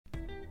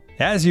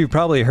As you've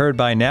probably heard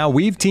by now,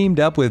 we've teamed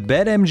up with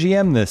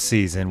BetMGM this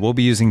season. We'll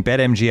be using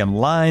BetMGM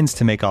lines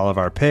to make all of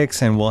our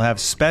picks, and we'll have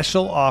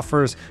special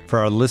offers for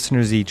our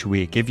listeners each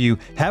week. If you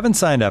haven't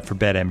signed up for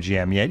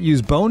BetMGM yet,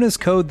 use bonus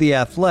code The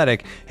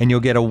Athletic, and you'll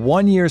get a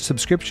 1-year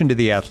subscription to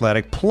The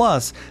Athletic,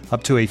 plus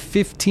up to a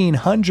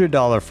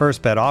 $1,500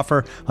 first bet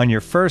offer on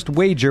your first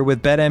wager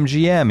with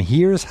BetMGM.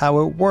 Here's how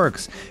it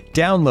works.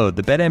 Download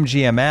the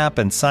BetMGM app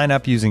and sign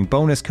up using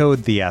bonus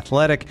code The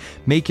Athletic.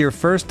 Make your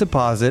first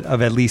deposit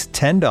of at least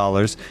 $10.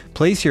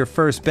 Place your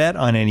first bet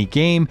on any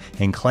game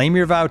and claim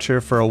your voucher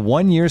for a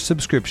 1-year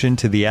subscription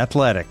to The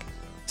Athletic.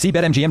 See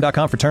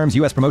BetMGM.com for terms.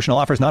 U.S. promotional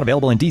offers not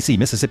available in D.C.,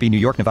 Mississippi, New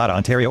York, Nevada,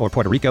 Ontario, or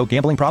Puerto Rico.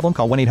 Gambling problem?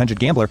 Call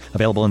 1-800-GAMBLER.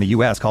 Available in the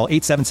U.S. Call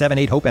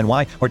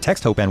 877-8-HOPE-NY or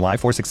text HOPE-NY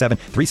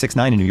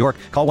 467-369 in New York.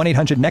 Call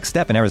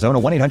 1-800-NEXT-STEP in Arizona.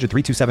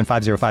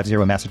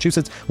 1-800-327-5050 in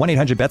Massachusetts.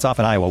 1-800-BETS-OFF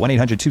in Iowa.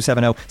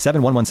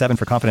 1-800-270-7117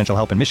 for confidential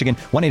help in Michigan.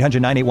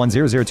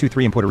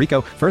 1-800-981-0023 in Puerto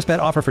Rico. First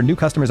bet offer for new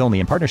customers only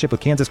in partnership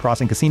with Kansas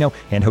Crossing Casino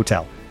and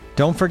Hotel.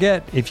 Don't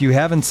forget, if you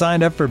haven't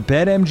signed up for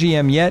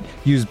BetMGM yet,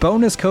 use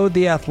bonus code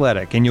The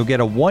Athletic, and you'll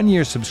get a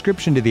 1-year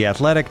subscription to The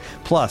Athletic,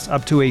 plus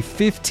up to a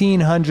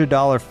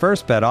 $1,500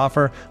 first bet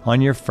offer on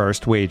your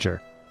first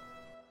wager.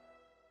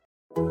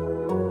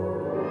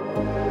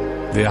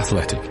 The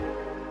Athletic.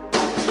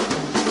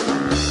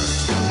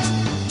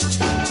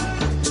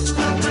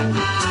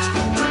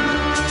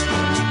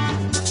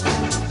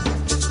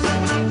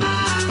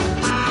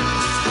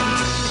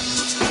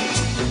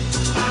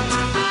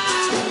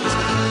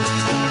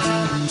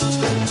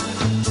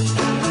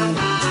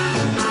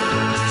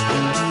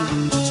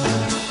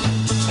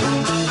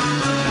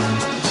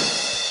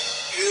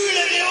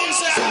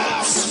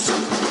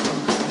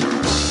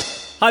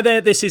 Hi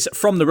there, this is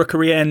From the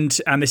Rookery End,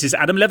 and this is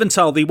Adam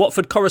Leventhal, the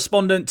Watford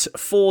correspondent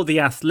for The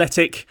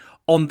Athletic.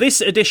 On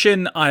this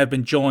edition, I have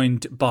been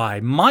joined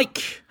by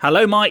Mike.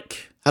 Hello,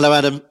 Mike. Hello,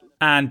 Adam.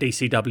 And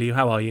DCW.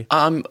 How are you?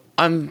 I'm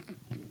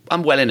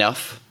well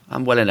enough.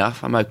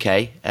 I'm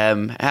okay.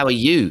 How are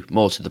you?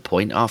 More to the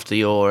point, after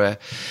your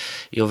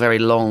very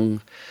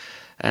long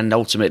and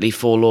ultimately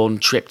forlorn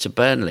trip to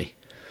Burnley.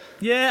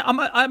 Yeah,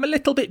 I'm a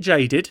little bit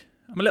jaded.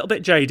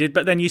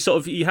 But then you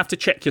have to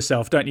check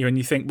yourself, don't you? And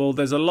you think, well,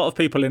 there's a lot of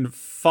people in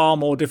far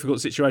more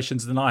difficult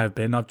situations than I have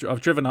been. I've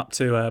driven up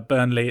to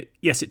Burnley.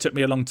 Yes, it took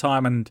me a long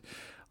time, and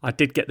I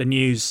did get the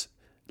news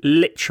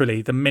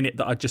literally the minute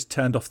that I just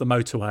turned off the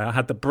motorway. I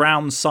had the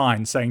brown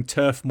sign saying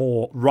Turf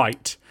Moor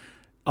right.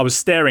 I was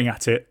staring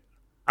at it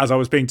as I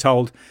was being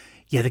told,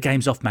 yeah, the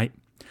game's off, mate.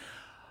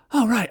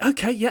 Oh, right,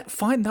 okay, yeah,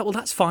 fine.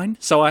 That's fine.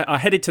 So I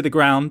headed to the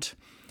ground.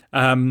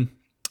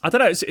 I don't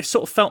know, it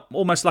sort of felt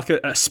almost like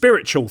a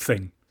spiritual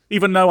thing.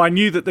 Even though I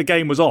knew that the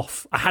game was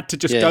off, I had to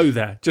just go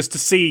there just to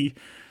see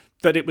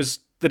that it was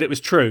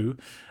true.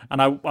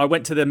 And I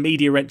went to the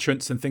media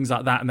entrance and things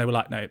like that, and they were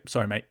like, no,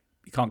 sorry, mate,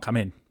 you can't come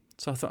in.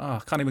 So I thought, I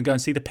can't even go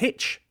and see the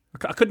pitch.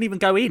 I couldn't even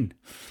go in.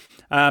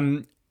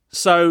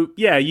 So,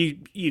 yeah,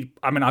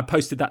 I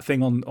posted that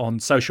thing on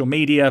social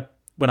media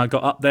when I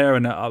got up there,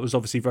 and I was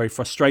obviously very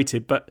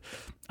frustrated.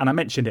 And I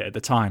mentioned it at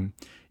the time.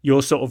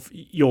 Your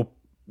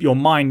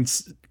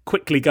mind's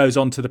quickly goes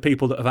on to the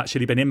people that have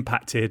actually been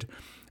impacted,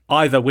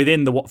 either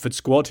within the Watford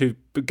squad who've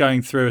been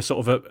going through a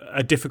sort of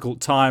a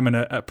difficult time and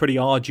a pretty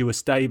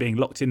arduous day, being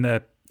locked in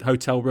their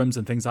hotel rooms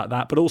and things like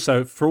that, but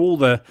also for all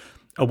the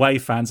away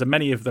fans, and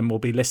many of them will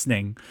be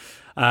listening,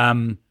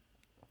 to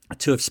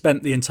have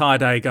spent the entire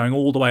day going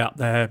all the way up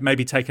there,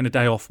 maybe taken a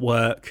day off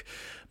work,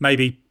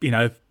 maybe,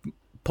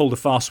 pulled a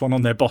fast one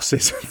on their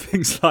bosses and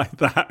things like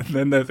that. And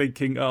then they're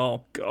thinking,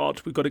 oh,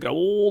 God, we've got to go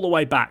all the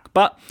way back.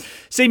 But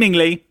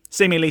seemingly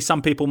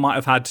some people might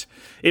have had,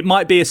 it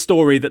might be a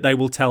story that they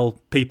will tell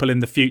people in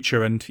the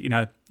future. And,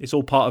 it's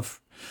all part of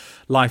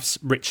life's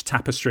rich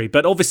tapestry.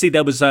 But obviously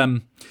there was,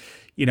 some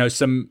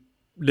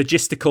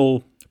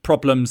logistical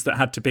problems that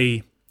had to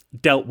be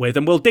dealt with.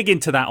 And we'll dig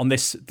into that on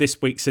this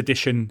week's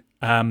edition,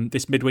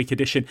 this midweek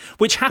edition,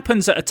 which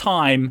happens at a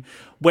time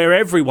where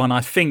everyone,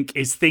 I think,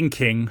 is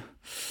thinking,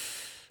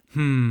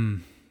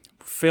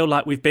 feel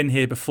like we've been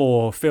here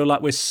before, feel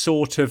like we're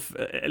sort of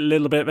a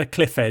little bit of a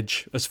cliff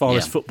edge as far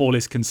as football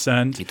is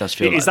concerned. It does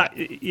feel like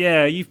that.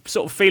 Yeah, are you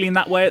sort of feeling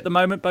that way at the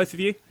moment, both of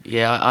you?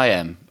 Yeah, I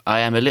am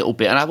a little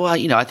bit. And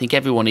I think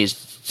everyone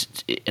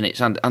is, and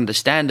it's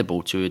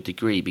understandable to a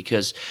degree,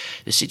 because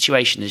the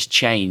situation has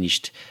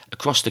changed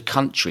across the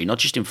country, not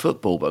just in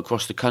football, but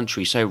across the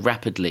country so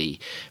rapidly,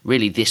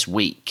 really this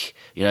week.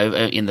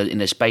 In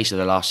the space of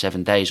the last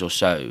 7 days or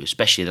so,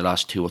 especially the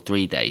last 2 or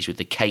 3 days, with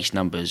the case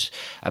numbers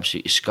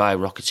absolutely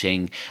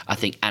skyrocketing. I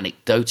think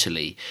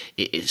anecdotally,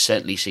 it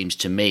certainly seems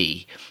to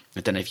me, I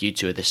don't know if you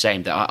two are the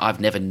same, that I've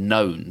never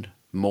known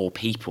more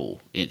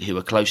people who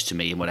are close to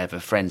me and whatever,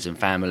 friends and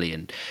family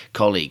and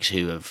colleagues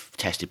who have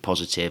tested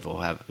positive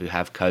or who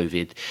have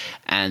COVID.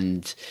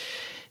 And,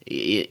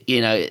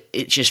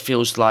 it just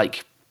feels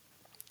like,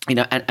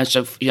 and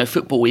so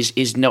football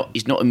is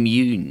not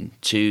immune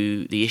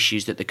to the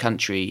issues that the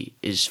country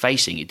is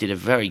facing. It did a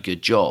very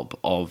good job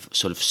of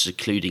sort of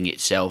secluding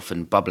itself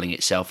and bubbling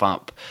itself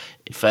up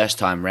first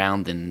time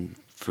round and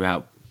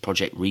throughout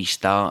Project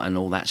Restart and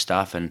all that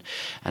stuff, and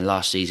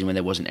last season when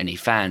there wasn't any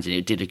fans, and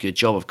it did a good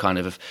job of kind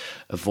of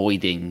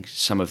avoiding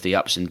some of the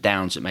ups and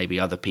downs that maybe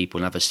other people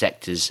in other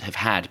sectors have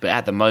had. But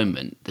at the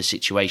moment, the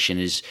situation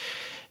is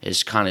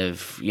kind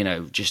of,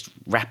 just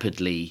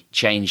rapidly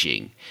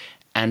changing.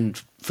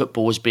 And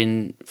football,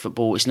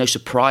 it's no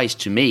surprise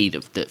to me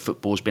that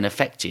football's been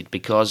affected,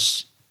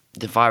 because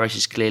the virus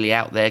is clearly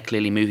out there,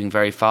 clearly moving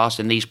very fast,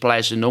 and these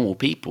players are normal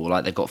people.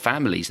 Like, they've got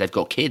families, they've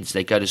got kids,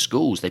 they go to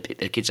schools, they pick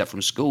their kids up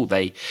from school,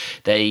 they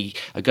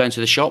are going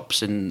to the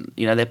shops, and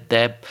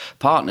their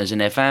partners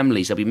and their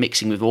families, they'll be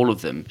mixing with all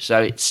of them.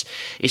 So it's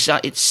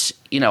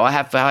I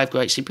have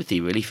great sympathy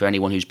really for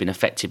anyone who's been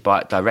affected by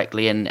it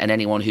directly, and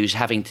anyone who's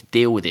having to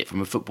deal with it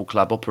from a football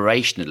club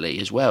operationally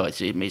as well.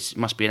 It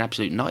must be an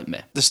absolute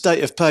nightmare. The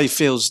state of play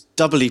feels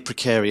doubly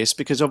precarious,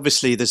 because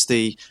obviously there's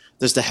the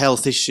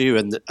health issue,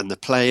 and the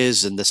players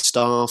and the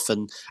staff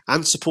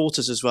and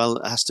supporters as well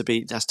has to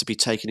be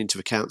taken into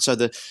account. So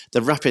the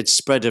rapid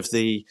spread of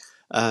the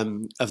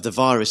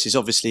virus is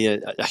obviously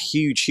a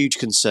huge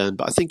concern.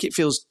 But I think it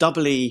feels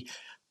doubly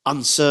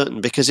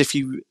uncertain, because if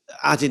you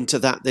add into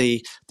that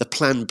the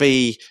Plan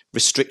B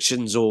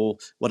restrictions, or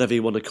whatever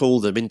you want to call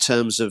them, in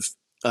terms of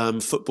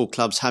football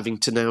clubs having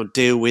to now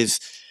deal with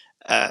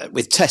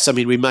tests. I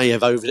mean, we may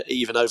have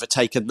even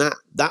overtaken that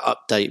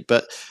update,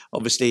 but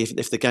obviously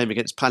if the game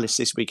against Palace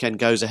this weekend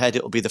goes ahead,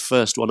 it'll be the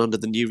first one under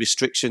the new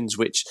restrictions,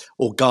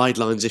 or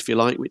guidelines, if you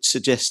like, which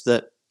suggest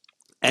that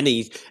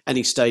any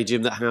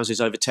stadium that houses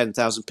over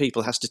 10,000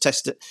 people has to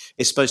test it.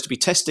 Is supposed to be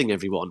testing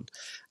everyone,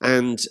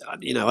 and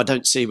I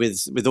don't see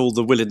with all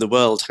the will in the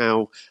world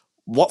how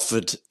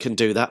Watford can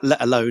do that,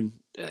 let alone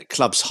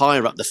clubs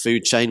higher up the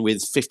food chain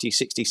with 50,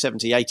 60,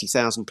 70,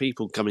 80,000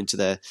 people coming to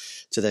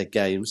their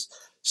games.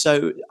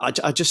 So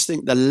I just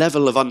think the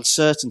level of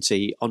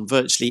uncertainty on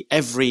virtually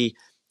every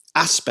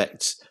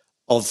aspect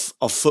of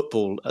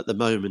football at the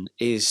moment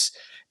is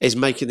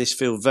making this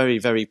feel very,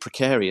 very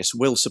precarious.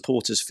 Will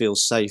supporters feel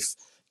safe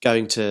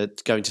going to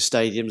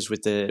stadiums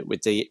with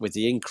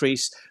the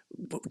increase?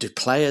 Do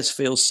players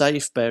feel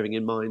safe, bearing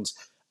in mind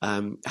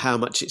how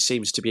much it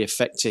seems to be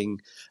affecting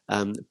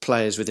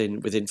players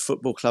within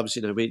football clubs?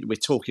 We're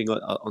talking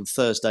on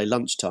Thursday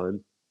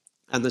lunchtime,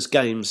 and there's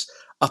games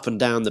up and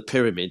down the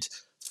pyramid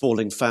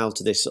falling foul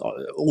to this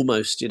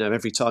almost.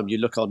 Every time you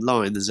look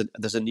online,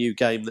 there's a new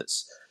game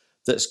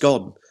that's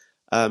gone.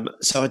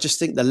 So I just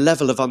think the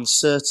level of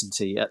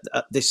uncertainty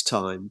at this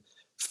time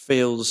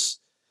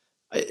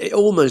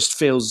almost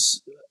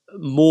feels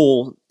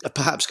more,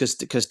 perhaps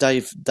because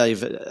Dave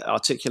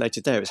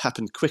articulated there, it's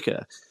happened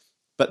quicker,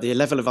 but the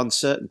level of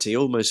uncertainty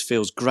almost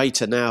feels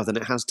greater now than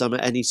it has done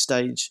at any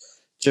stage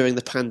during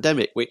the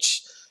pandemic,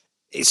 which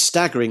is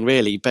staggering,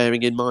 really,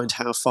 bearing in mind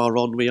how far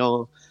on we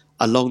are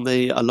along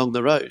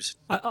the road.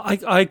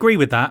 I agree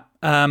with that.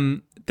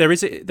 There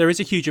is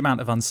a huge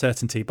amount of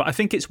uncertainty, but I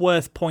think it's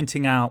worth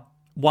pointing out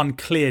one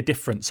clear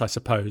difference, I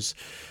suppose,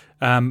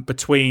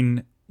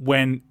 between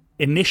when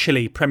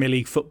initially Premier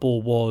League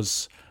football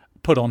was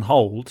put on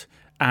hold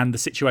and the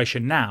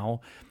situation now,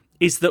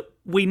 is that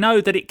we know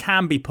that it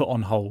can be put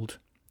on hold,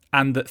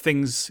 and that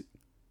things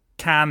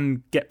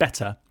can get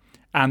better,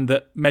 and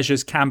that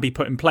measures can be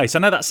put in place. I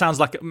know that sounds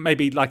like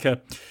maybe like a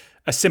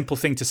simple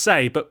thing to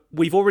say, but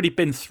we've already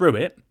been through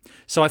it.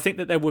 So I think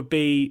that there would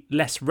be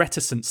less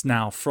reticence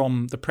now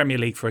from the Premier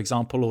League, for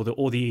example,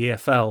 or the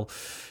EFL,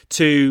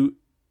 to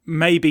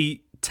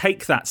maybe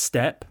take that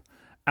step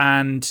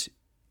and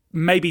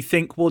maybe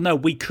think, well, no,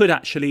 we could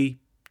actually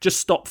just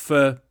stop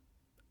for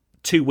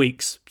 2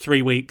 weeks,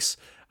 3 weeks,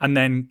 and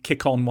then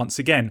kick on once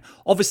again.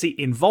 Obviously,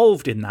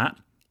 involved in that,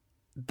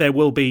 there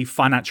will be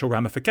financial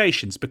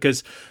ramifications,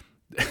 because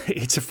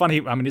it's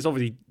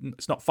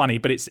it's not funny,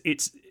 but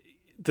it's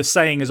the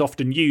saying is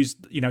often used,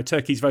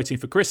 Turkey's voting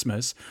for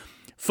Christmas.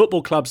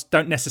 Football clubs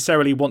don't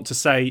necessarily want to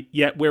say,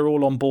 yeah, we're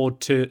all on board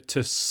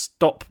to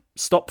stop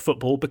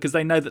football, because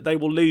they know that they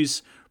will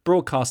lose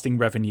broadcasting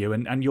revenue,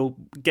 and you'll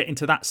get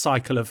into that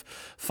cycle of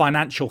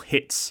financial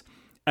hits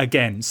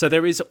again. So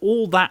there is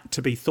all that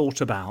to be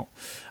thought about.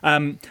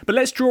 But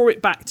let's draw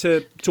it back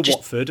to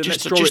Watford. And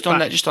let's draw it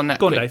back. On that.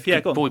 Go on, Dave. Yeah,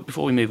 go on.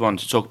 Before we move on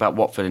to talk about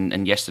Watford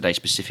and yesterday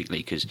specifically,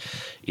 because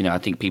I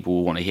think people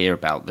will want to hear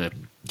about the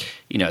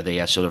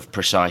sort of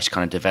precise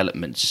kind of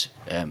developments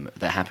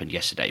that happened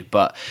yesterday.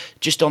 But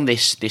just on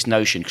this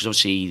notion, because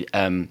obviously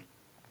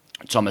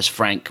Thomas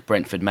Frank,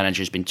 Brentford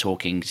manager, has been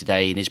talking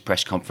today in his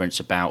press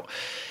conference about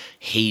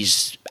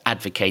he's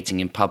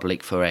advocating in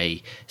public for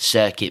a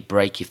circuit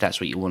break, if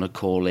that's what you want to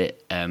call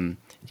it,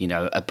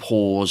 a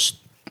pause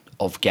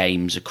of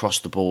games across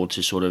the board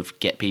to sort of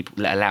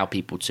allow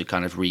people to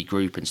kind of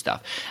regroup and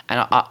stuff.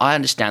 And I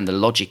understand the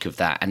logic of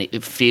that, and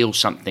it feels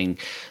something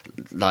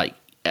like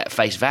at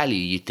face value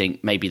you'd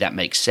think maybe that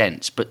makes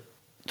sense. But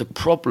the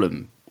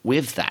problem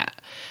with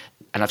that,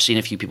 and I've seen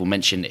a few people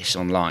mention this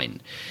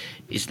online,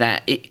 is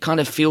that it kind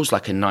of feels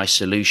like a nice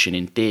solution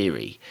in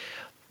theory.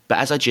 But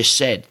as I just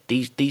said,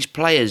 these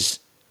players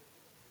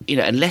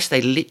unless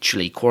they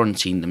literally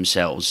quarantine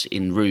themselves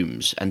in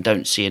rooms and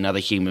don't see another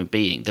human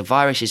being, the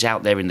virus is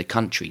out there in the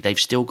country. They've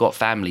still got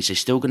families. They're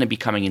still going to be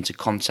coming into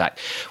contact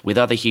with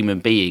other human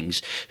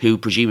beings who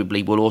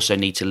presumably will also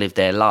need to live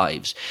their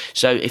lives.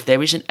 So if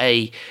there isn't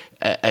a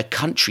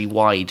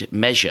countrywide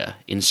measure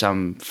in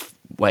some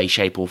way,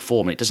 shape or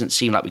form, it doesn't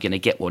seem like we're going to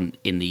get one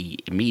in the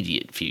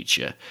immediate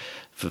future,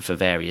 for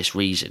various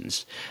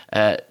reasons,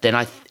 then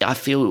I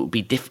feel it would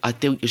be I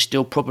think you're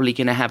still probably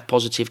going to have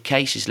positive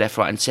cases left,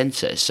 right and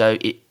centre. So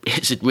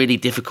it's a really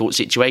difficult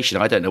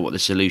situation. I don't know what the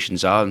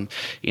solutions are. And,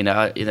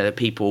 the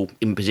people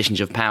in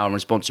positions of power and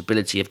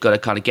responsibility have got to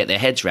kind of get their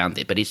heads around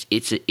it. But it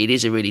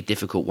is a really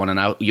difficult one.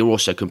 And you're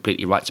also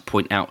completely right to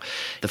point out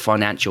the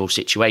financial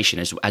situation,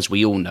 as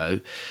we all know.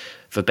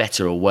 For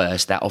better or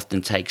worse, that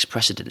often takes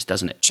precedence,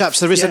 doesn't it? Chaps,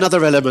 there is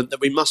another element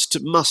that we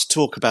must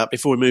talk about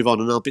before we move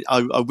on, and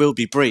I will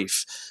be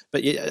brief.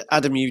 But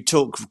Adam, you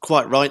talk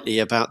quite rightly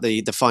about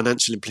the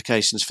financial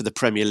implications for the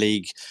Premier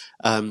League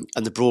and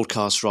the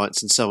broadcast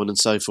rights and so on and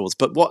so forth.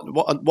 But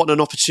what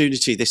an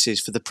opportunity this is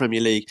for the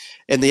Premier League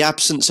in the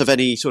absence of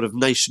any sort of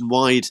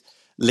nationwide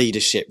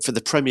leadership, for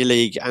the Premier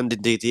League and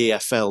indeed the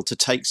EFL to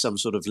take some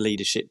sort of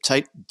leadership,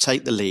 take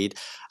the lead,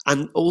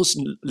 and also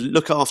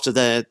look after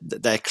their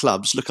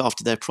clubs, look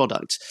after their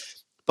product,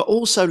 but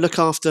also look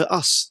after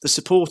us, the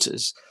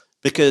supporters.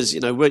 Because,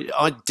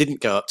 I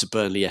didn't go up to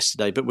Burnley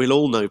yesterday, but we'll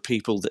all know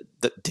people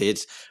that did.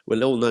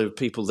 We'll all know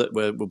people that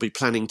will be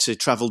planning to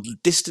travel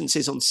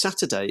distances on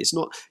Saturday. It's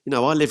not, I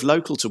live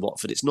local to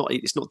Watford. It's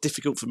not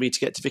difficult for me to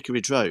get to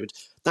Vicarage Road.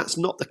 That's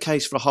not the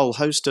case for a whole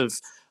host of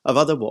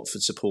other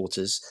Watford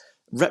supporters.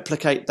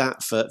 Replicate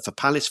that for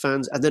Palace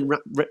fans, and then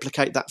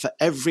replicate that for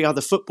every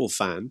other football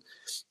fan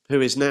who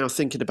is now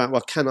thinking about,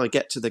 well, can I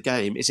get to the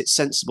game? Is it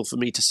sensible for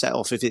me to set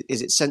off? Is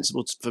it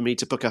sensible for me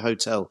to book a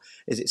hotel?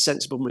 Is it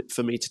sensible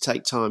for me to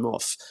take time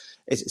off?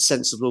 Is it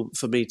sensible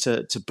for me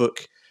to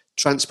book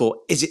transport?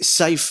 Is it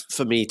safe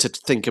for me to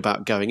think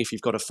about going if you've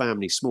got a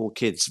family, small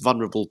kids,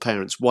 vulnerable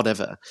parents,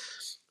 whatever?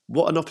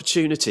 What an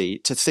opportunity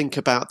to think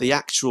about the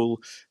actual,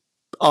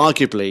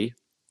 arguably,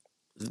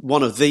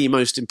 one of the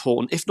most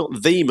important, if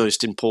not the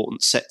most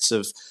important sets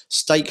of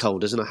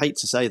stakeholders, and I hate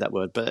to say that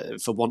word, but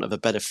for want of a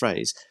better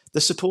phrase, the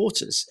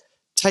supporters.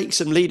 Take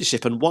some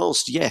leadership. And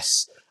whilst,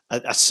 yes,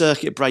 a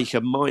circuit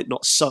breaker might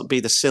not be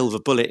the silver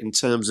bullet in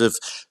terms of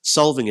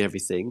solving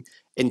everything,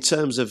 in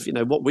terms of,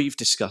 what we've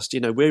discussed,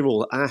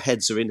 our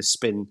heads are in a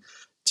spin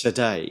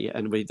today,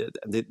 and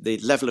the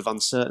level of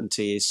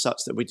uncertainty is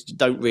such that we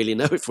don't really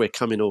know if we're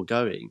coming or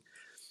going.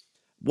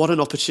 What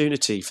an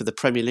opportunity for the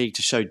Premier League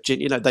to show,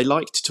 they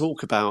like to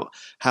talk about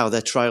how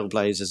they're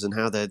trailblazers and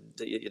how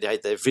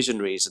they're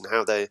visionaries and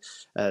how they're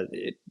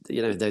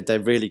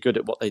really good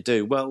at what they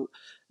do. Well,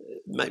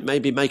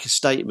 maybe make a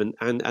statement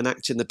and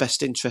act in the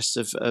best interests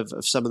of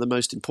some of the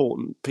most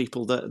important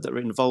people that are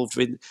involved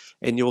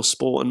in your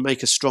sport, and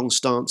make a strong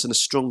stance and a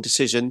strong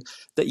decision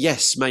that,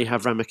 yes, may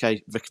have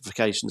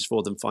ramifications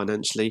for them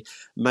financially,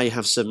 may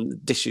have some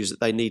issues that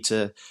they need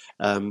to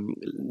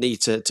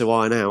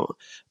iron out.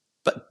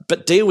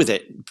 But deal with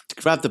it,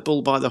 grab the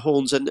bull by the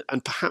horns, and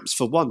perhaps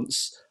for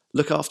once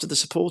look after the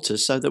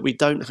supporters, so that we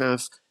don't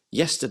have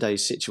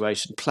yesterday's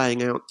situation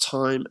playing out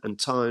time and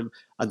time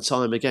and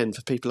time again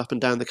for people up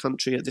and down the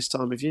country at this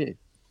time of year.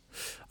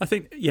 I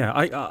think,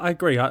 I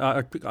agree.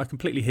 I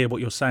completely hear what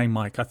you're saying,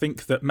 Mike. I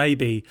think that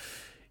maybe,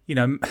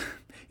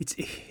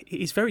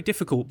 it's very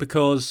difficult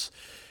because,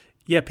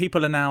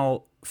 people are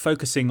now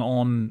focusing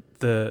on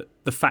the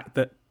fact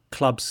that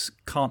clubs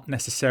can't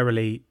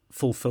necessarily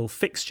fulfill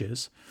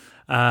fixtures.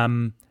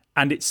 And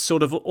it's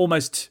sort of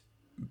almost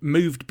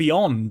moved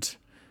beyond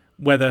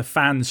whether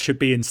fans should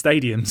be in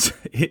stadiums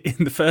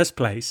in the first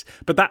place.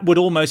 But that would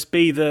almost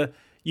be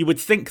you would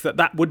think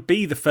that would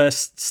be the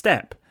first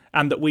step,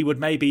 and that we would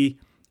maybe,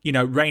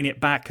 rein it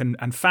back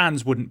and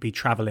fans wouldn't be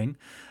travelling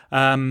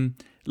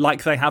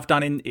like they have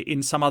done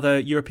in some other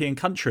European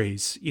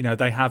countries.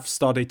 They have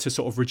started to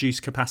sort of reduce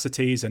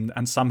capacities,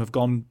 and some have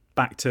gone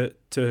back to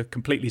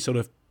completely sort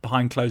of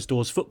behind closed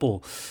doors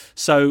football.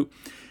 So,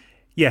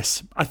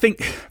 yes, I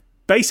think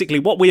basically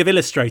what we have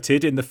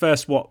illustrated in the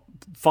first,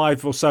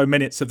 5 or so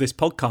minutes of this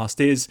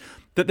podcast is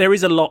that there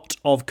is a lot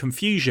of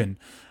confusion.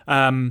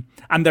 And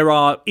there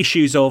are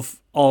issues of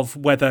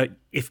whether,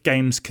 if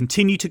games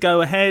continue to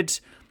go ahead,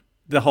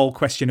 the whole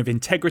question of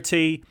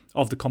integrity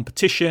of the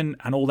competition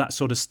and all that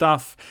sort of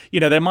stuff.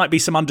 There might be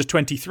some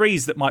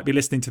under-23s that might be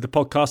listening to the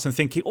podcast and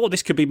thinking,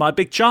 this could be my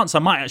big chance. I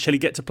might actually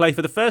get to play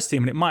for the first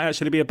team, and it might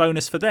actually be a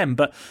bonus for them.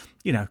 But,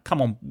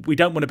 come on, we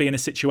don't want to be in a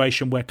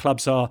situation where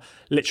clubs are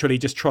literally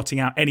just trotting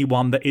out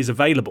anyone that is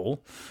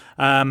available.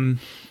 I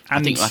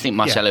think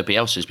Marcelo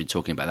Bielsa has been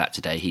talking about that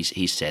today.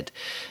 He's said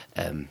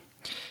in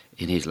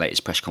his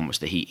latest press conference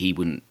that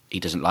he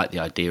doesn't like the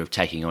idea of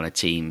taking on a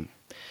team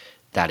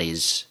that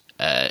is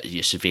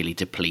severely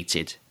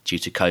depleted due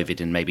to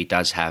COVID, and maybe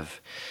does have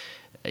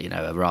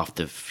a raft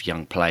of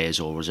young players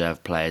or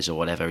reserve players or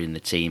whatever in the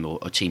team, or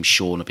a team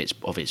shorn of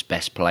its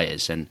best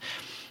players. And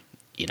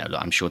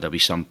I'm sure there'll be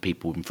some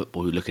people in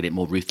football who look at it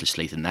more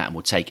ruthlessly than that and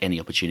will take any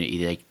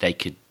opportunity they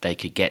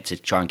could get to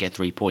try and get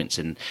 3 points,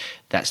 and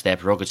that's their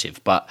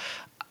prerogative. But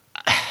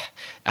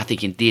I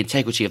think the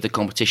integrity of the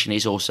competition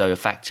is also a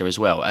factor as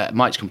well.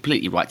 Mike's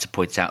completely right to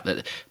point out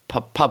that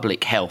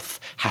public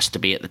health has to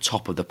be at the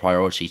top of the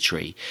priority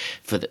tree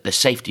for the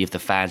safety of the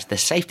fans, the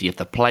safety of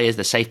the players,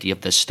 the safety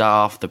of the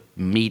staff, the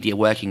media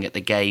working at the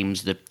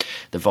games, the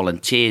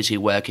volunteers who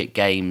work at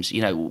games.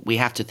 We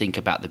have to think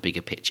about the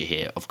bigger picture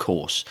here, of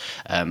course.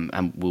 And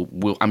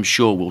I'm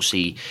sure we'll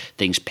see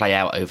things play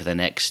out over the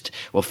next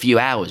few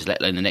hours,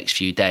 let alone the next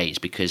few days,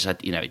 because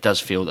it does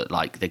feel that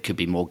like there could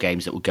be more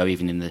games that will go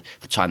even in the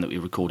time that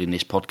we're recording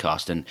this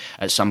podcast. And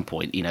at some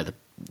point,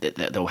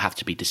 there will have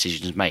to be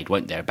decisions made,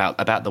 won't there,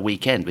 about the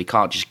weekend? We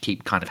can't just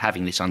keep kind of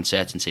having this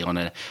uncertainty on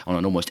an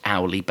almost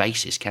hourly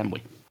basis, can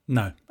we?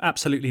 No,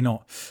 absolutely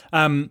not.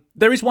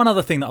 There is one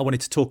other thing that I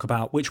wanted to talk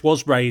about, which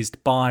was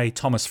raised by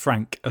Thomas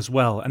Frank as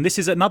well. And this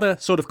is another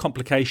sort of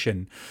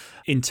complication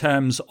in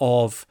terms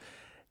of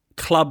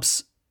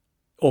clubs,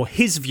 or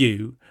his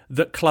view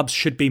that clubs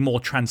should be more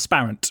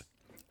transparent.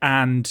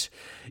 And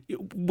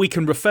we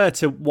can refer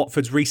to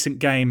Watford's recent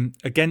game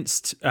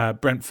against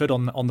Brentford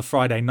on the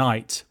Friday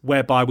night,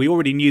 whereby we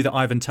already knew that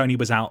Ivan Toney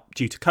was out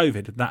due to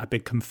COVID, and that had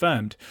been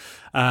confirmed.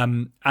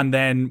 And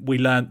then we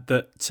learnt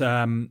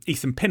that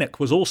Ethan Pinnock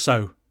was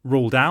also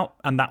ruled out,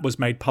 and that was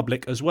made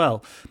public as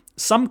well.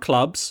 Some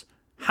clubs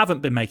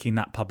haven't been making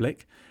that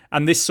public,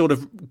 and this sort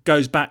of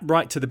goes back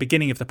right to the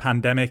beginning of the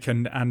pandemic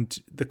and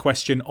the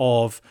question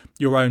of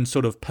your own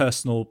sort of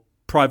personal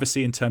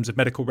privacy in terms of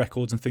medical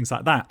records and things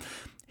like that.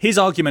 His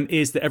argument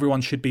is that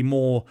everyone should be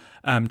more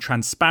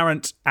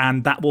transparent,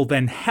 and that will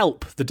then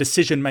help the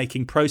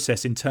decision-making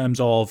process in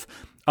terms of,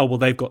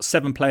 they've got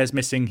 7 players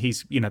missing,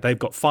 they've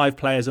got 5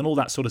 players and all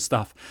that sort of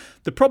stuff.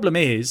 The problem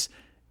is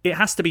it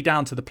has to be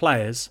down to the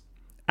players,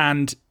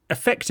 and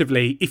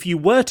effectively, if you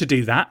were to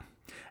do that,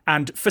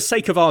 and for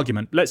sake of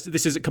argument,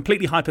 this is a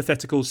completely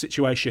hypothetical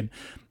situation.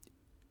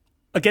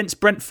 Against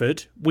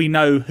Brentford, we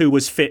know who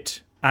was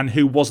fit and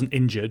who wasn't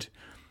injured.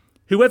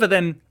 Whoever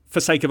then, for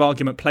sake of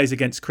argument, plays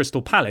against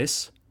Crystal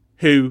Palace,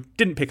 who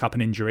didn't pick up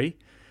an injury,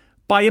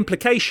 by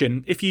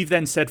implication, if you've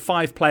then said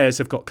 5 players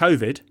have got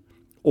COVID,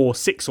 or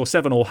 6 or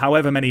 7 or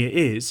however many it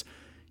is,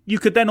 you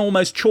could then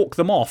almost chalk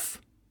them off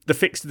the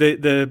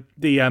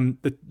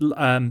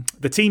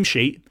team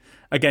sheet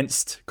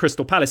against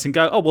Crystal Palace and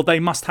go, they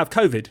must have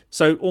COVID.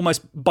 So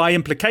almost by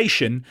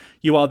implication,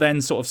 you are then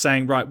sort of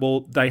saying, right,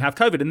 well, they have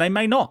COVID, and they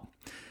may not.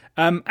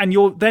 And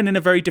you're then in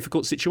a very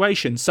difficult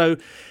situation. So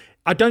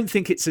I don't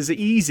think it's as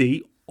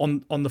easy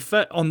on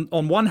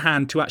one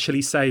hand to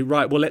actually say,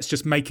 right, well, let's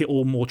just make it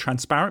all more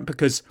transparent,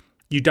 because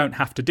you don't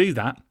have to do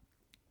that.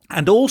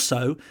 And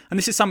also, and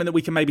this is something that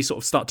we can maybe sort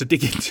of start to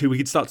dig into, we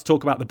could start to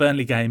talk about the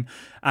Burnley game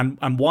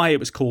and why it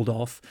was called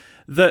off,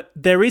 that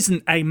there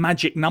isn't a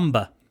magic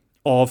number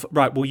of,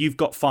 right, well, you've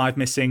got 5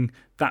 missing,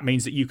 that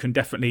means that you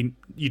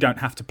don't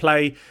have to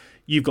play.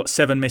 You've got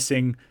 7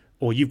 missing,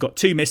 or you've got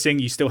 2 missing,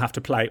 you still have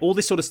to play. All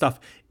this sort of stuff.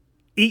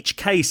 Each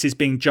case is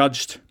being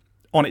judged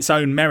on its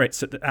own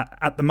merits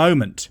at the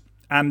moment.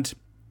 And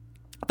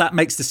that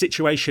makes the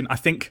situation, I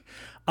think,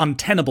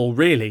 untenable,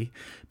 really,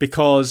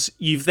 because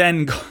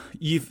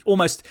it's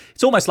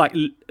almost like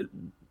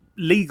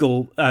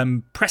legal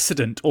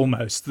precedent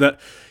almost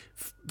that,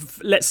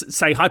 let's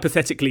say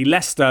hypothetically,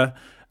 Leicester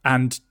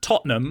and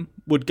Tottenham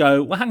would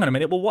go, well, hang on a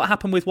minute, well, what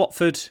happened with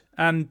Watford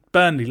and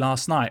Burnley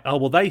last night? Oh,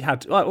 well, they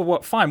had,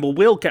 fine, well,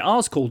 we'll get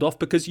ours called off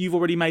because you've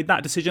already made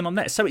that decision on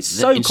that. So it's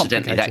so complicated.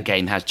 Incidentally, that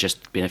game has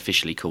just been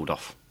officially called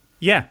off.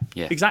 Yeah,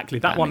 exactly.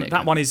 That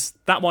one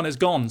has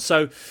gone.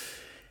 So,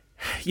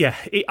 yeah,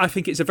 I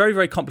think it's a very,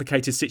 very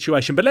complicated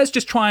situation. But let's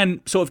just try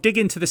and sort of dig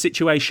into the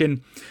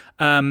situation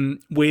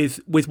with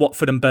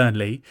Watford and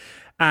Burnley.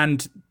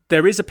 And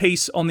there is a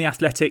piece on The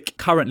Athletic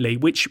currently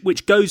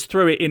which goes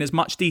through it in as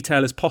much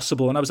detail as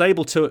possible. And I was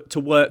able to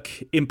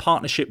work in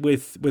partnership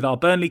with our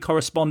Burnley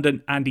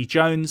correspondent, Andy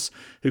Jones,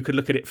 who could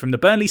look at it from the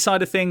Burnley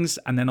side of things.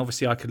 And then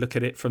obviously I could look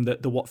at it from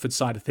the Watford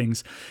side of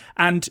things.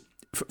 And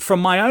from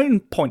my own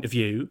point of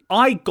view,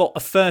 I got a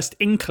first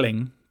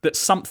inkling that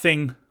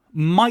something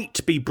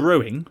might be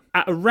brewing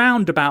at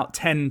around about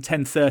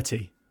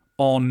 10:30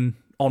 on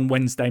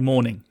Wednesday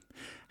morning.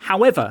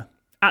 However,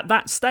 at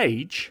that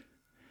stage,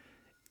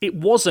 it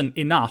wasn't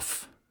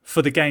enough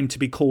for the game to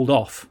be called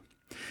off.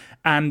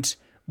 And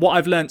what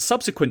I've learned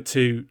subsequent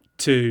to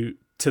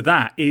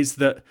that is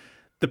that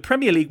the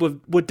Premier League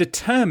were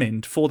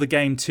determined for the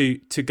game to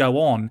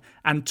go on,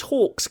 and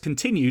talks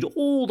continued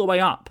all the way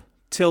up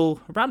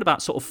till around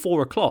about sort of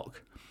 4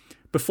 o'clock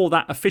before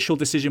that official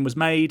decision was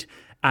made,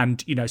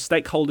 and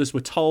stakeholders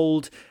were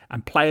told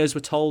and players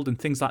were told and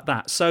things like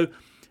that. So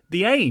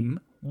the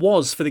aim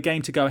was for the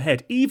game to go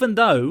ahead, even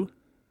though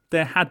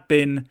there had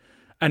been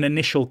an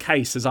initial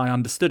case, as I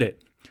understood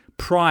it,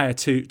 prior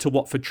to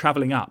Watford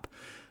travelling up.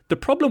 The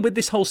problem with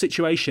this whole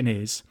situation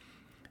is,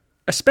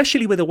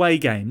 especially with away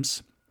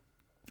games,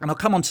 and I'll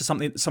come on to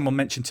something that someone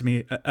mentioned to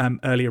me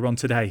earlier on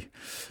today,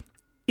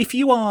 if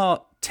you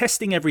are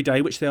testing every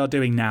day, which they are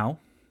doing now,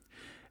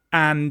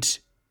 and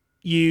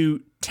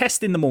you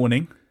test in the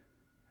morning,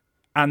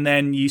 and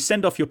then you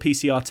send off your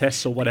PCR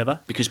tests or whatever.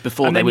 Because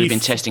before they would have been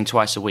testing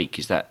twice a week.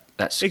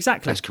 That's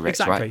exactly that's correct,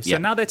 exactly. right? So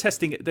now they're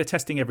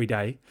testing every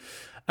day,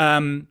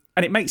 and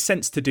it makes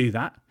sense to do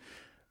that.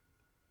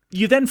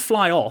 You then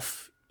fly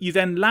off. You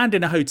then land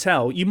in a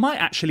hotel. You might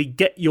actually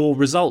get your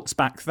results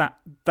back that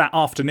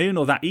afternoon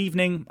or that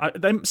evening.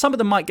 Some of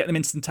them might get them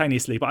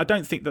instantaneously, but I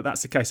don't think that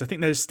that's the case. I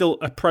think there's still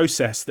a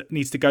process that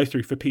needs to go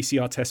through for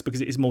PCR tests because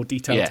it is more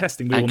detailed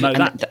testing. We all know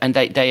that. And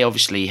they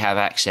obviously have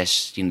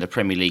access, the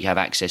Premier League have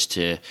access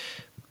to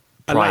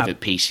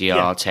private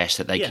PCR tests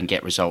that they can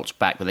get results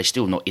back, but they're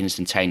still not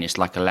instantaneous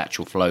like a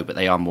lateral flow, but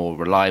they are more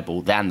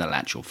reliable than the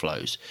lateral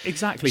flows.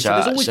 Exactly. So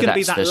there's always going to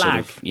be that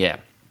lag.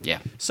 Yeah.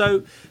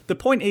 So the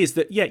point is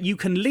that you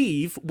can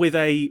leave with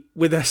a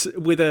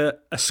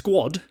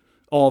squad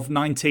of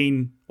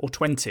 19 or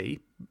 20,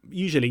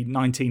 usually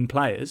 19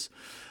 players,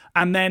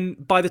 and then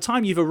by the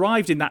time you've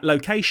arrived in that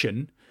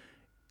location,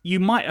 you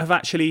might have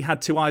actually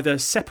had to either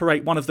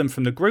separate one of them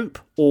from the group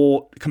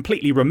or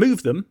completely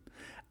remove them,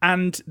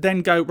 and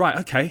then go, right,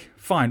 okay,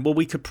 fine. Well,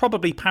 we could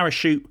probably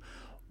parachute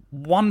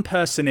one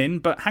person in,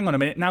 but hang on a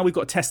minute, now we've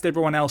got to test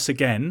everyone else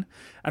again,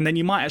 and then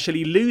you might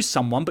actually lose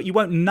someone, but you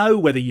won't know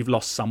whether you've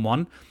lost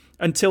someone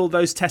until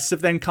those tests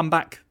have then come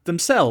back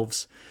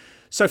themselves.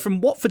 So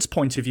from Watford's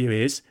point of view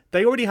is,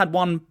 they already had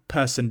one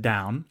person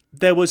down,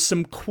 there was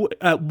some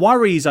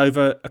worries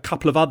over a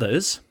couple of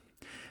others.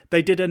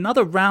 They did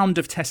another round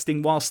of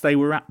testing whilst they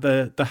were at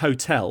the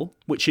hotel,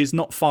 which is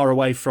not far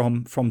away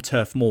from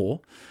Turf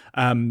Moor,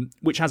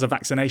 which has a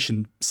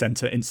vaccination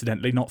centre,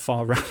 incidentally, not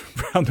far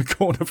around the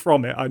corner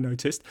from it, I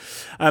noticed.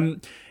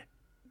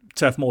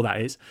 Turf Moor, that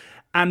is.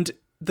 And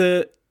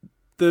the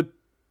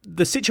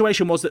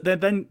situation was that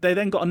they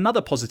then got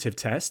another positive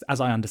test, as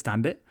I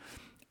understand it,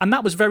 and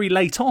that was very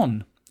late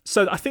on.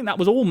 So I think that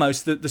was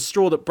almost the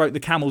straw that broke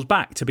the camel's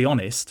back, to be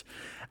honest.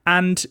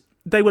 And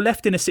they were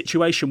left in a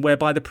situation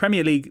whereby the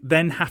Premier League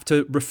then have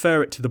to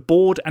refer it to the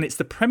board, and it's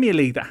the Premier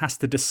League that has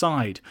to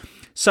decide.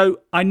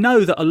 So I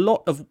know that a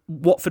lot of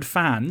Watford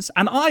fans,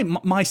 and I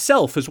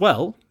myself as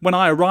well, when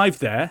I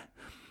arrived there,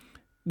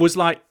 was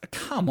like,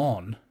 come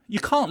on, you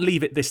can't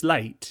leave it this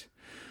late.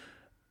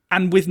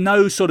 And with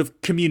no sort of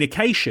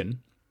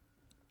communication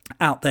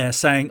out there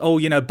saying, oh,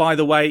 by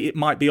the way, it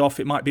might be off.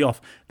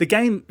 The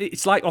game,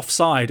 it's like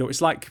offside, or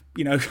it's like,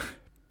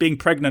 being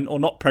pregnant or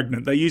not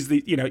pregnant. They use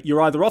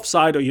you're either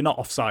offside or you're not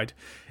offside.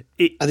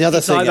 And the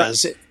other thing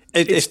is,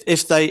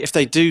 if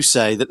they do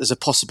say that there's a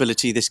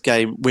possibility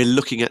we're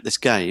looking at this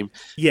game,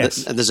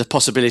 yes, and there's a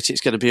possibility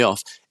it's going to be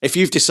off. If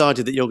you've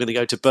decided that you're going to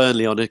go to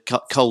Burnley on a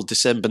cold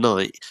December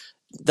night,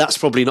 that's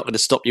probably not going to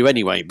stop you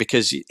anyway,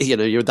 because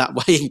you're that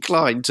way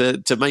inclined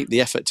to make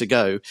the effort to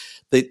go.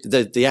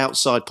 The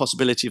outside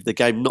possibility of the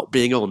game not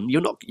being on,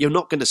 you're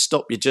not going to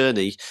stop your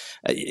journey,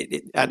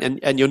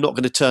 and you're not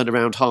going to turn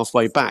around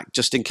halfway back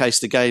just in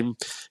case the game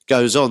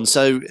goes on.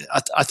 So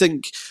I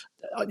think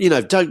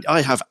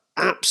I have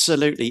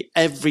absolutely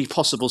every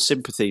possible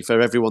sympathy for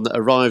everyone that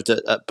arrived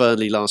at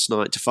Burnley last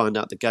night to find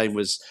out the game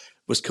was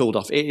called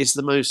off. It is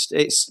the most.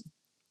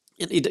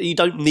 You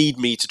don't need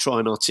me to try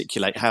and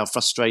articulate how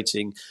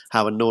frustrating,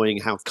 how annoying,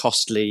 how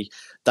costly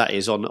that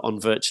is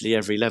on virtually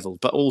every level.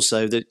 But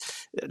also that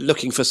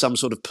looking for some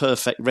sort of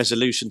perfect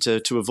resolution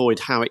to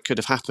avoid how it could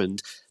have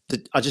happened.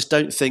 I just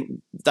don't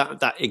think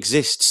that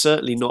exists.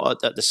 Certainly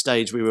not at the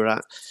stage we were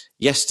at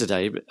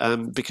yesterday.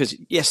 Because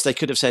yes, they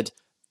could have said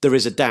there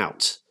is a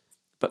doubt,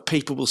 but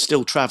people will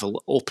still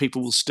travel, or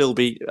people will still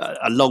be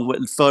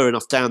far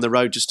enough down the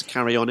road just to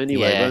carry on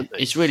anyway, won't they?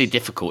 It's really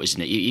difficult,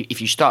 isn't it? If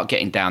you start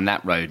getting down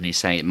that road and you're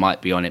saying it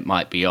might be on, it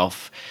might be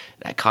off,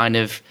 that kind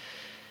of,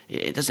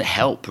 it doesn't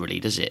help really,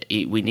 does it?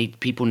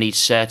 People need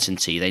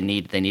certainty. They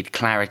need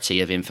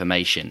clarity of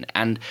information,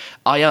 and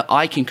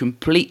I can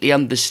completely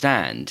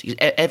understand.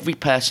 Every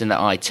person that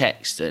I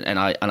text and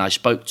I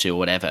spoke to or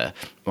whatever,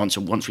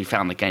 once we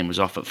found the game was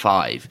off at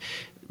 5,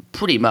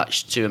 pretty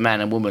much to a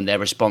man and woman, their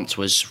response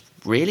was,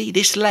 really?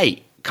 This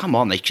late? Come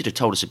on, they should have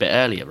told us a bit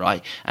earlier,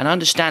 right? And I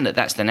understand that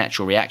that's the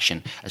natural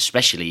reaction,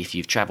 especially if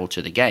you've travelled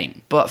to the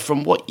game. But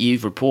from what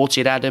you've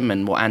reported, Adam,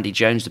 and what Andy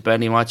Jones, the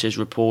Burnley writer, has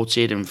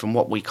reported, and from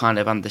what we kind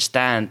of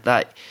understand,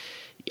 that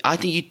I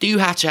think you do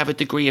have to have a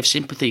degree of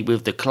sympathy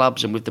with the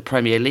clubs and with the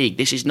Premier League.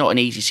 This is not an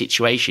easy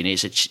situation.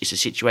 It's a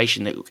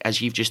situation that,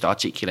 as you've just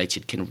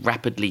articulated, can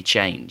rapidly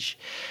change.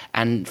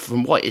 And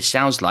from what it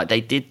sounds like,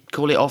 they did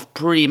call it off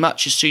pretty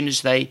much as soon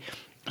as they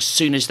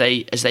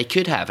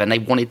could have, and they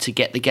wanted to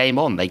get the game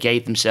on. They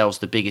gave themselves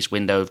the biggest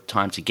window of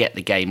time to get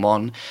the game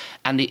on.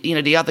 And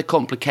the other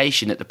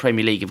complication that the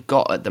Premier League have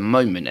got at the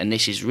moment, and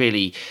this is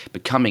really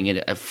becoming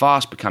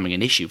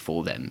an issue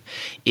for them,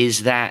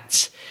 is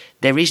that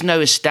there is no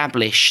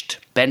established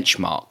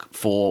benchmark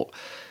for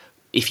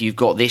if you've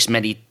got this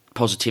many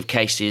positive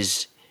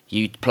cases,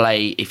 you'd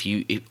play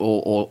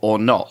or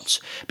not.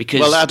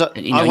 Because Ad,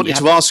 I wanted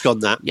to ask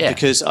on that,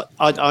 because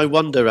I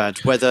wonder, Ad,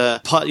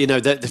 whether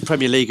the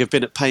Premier League have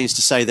been at pains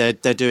to say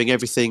they're doing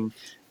everything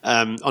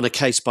on a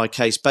case by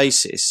case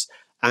basis,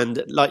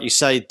 And like you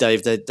say,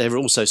 Dave, they're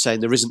also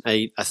saying there isn't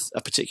a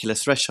particular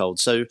threshold.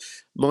 So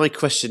my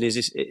question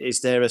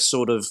is there a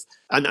sort of,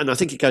 and I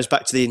think it goes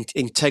back to the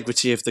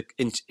integrity of the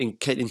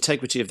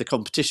integrity of the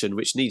competition,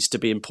 which needs to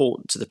be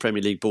important to the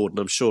Premier League board, and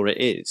I'm sure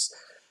it is.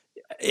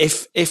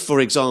 If for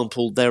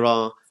example, there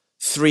are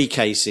 3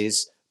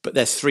 cases, but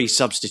they're 3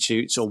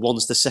 substitutes, or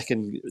one's the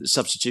second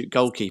substitute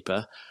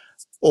goalkeeper,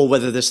 or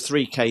whether there's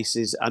 3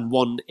 cases and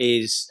one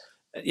is,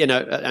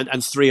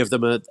 and 3 of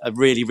them are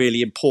really,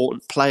 really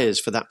important players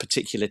for that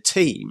particular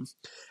team,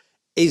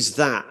 is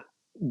that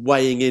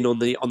weighing in on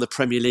the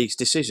Premier League's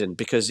decision?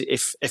 Because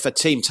if a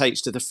team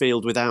takes to the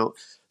field without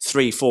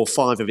 3, 4,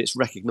 5 of its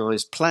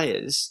recognised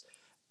players,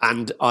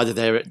 and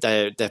either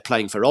they're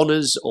playing for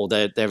honours, or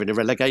they're in a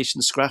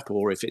relegation scrap,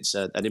 or if it's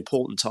an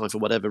important time for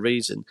whatever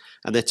reason,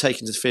 and they're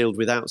taken to the field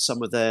without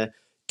some of their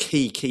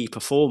key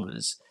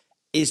performers,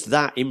 is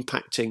that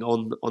impacting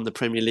on the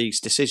Premier League's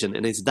decision?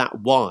 And is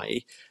that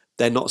why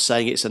they're not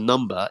saying it's a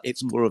number,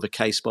 it's more of a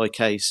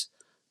case-by-case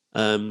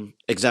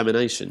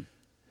examination?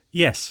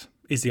 Yes,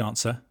 is the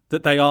answer.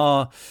 That they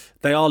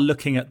are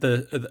looking at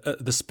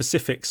the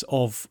specifics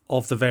of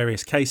the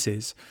various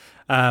cases.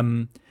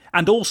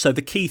 And also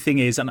the key thing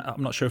is, and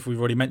I'm not sure if we've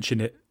already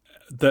mentioned it,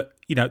 that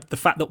the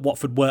fact that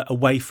Watford were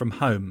away from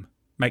home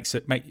makes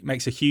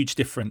a huge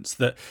difference.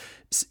 That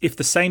if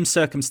the same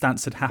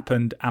circumstance had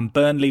happened and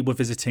Burnley were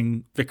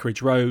visiting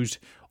Vicarage Road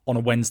on a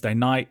Wednesday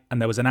night and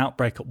there was an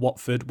outbreak at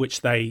Watford,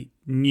 which they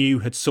knew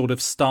had sort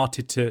of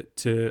started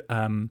to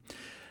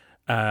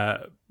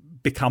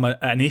become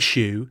an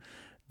issue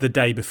the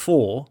day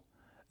before,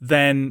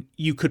 then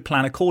you could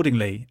plan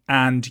accordingly,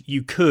 and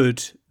you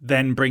could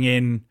then bring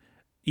in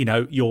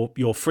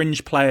your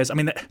fringe players. I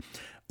mean,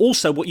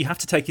 also what you have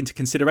to take into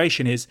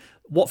consideration is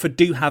Watford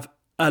do have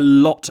a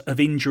lot of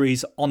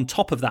injuries on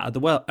top of that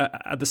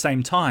at the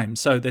same time.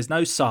 So there's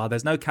no Sarr,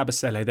 there's no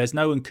Kabasele, there's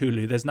no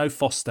Nkulu, there's no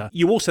Foster.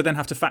 You also then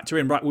have to factor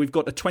in, right, we've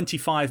got a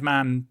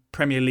 25-man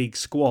Premier League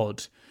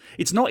squad.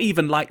 It's not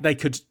even like they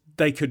could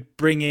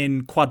bring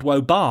in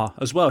Kwadwo Bar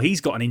as well.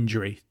 He's got an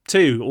injury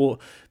too, or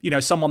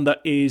someone that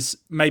is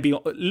maybe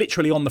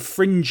literally on the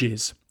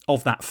fringes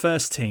of that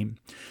first team.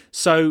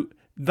 So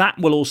that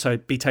will also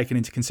be taken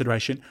into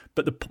consideration.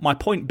 But my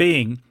point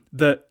being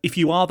that if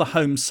you are the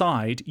home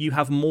side, you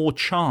have more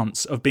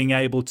chance of being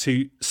able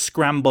to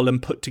scramble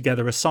and put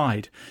together a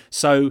side.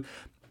 So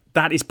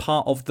that is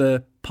part of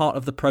the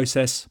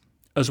process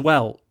as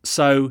well.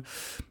 So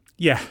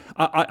yeah,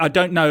 I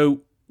don't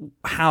know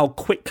how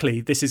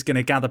quickly this is going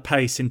to gather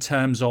pace in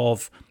terms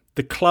of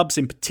the clubs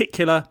in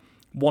particular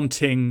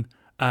wanting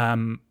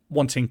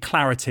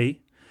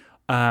clarity,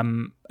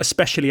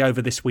 especially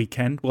over this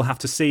weekend. We'll have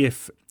to see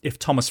if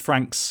Thomas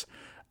Frank's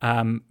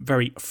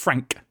very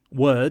frank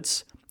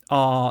words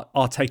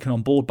are taken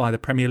on board by the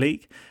Premier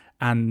League,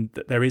 and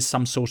that there is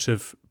some sort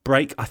of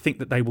break. I think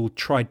that they will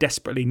try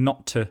desperately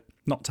not to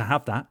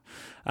have that,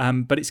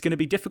 but it's going to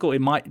be difficult.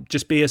 It might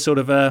just be a sort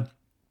of a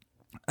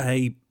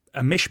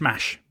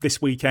mishmash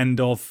this weekend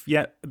of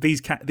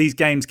these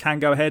games can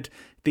go ahead,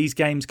 these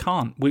games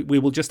can't. We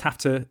will just have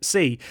to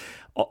see.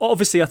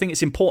 Obviously, I think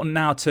it's important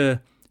now to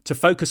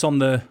focus on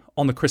the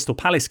Crystal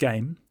Palace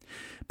game,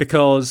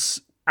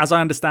 because as I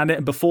understand it,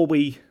 and before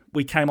we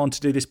came on to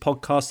do this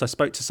podcast, I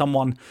spoke to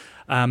someone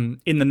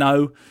in the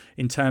know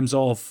in terms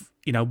of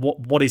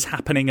what is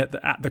happening at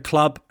the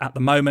club at the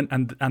moment,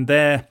 and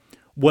their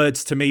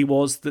words to me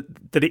was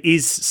that it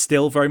is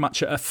still very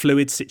much a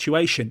fluid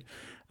situation,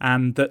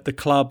 and that the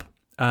club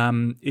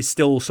is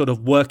still sort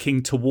of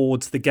working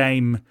towards the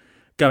game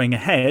going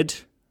ahead,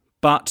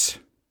 but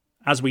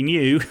as we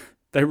knew,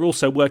 they were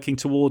also working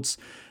towards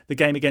the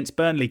game against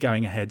Burnley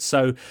going ahead.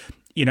 So,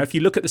 if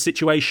you look at the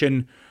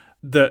situation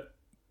that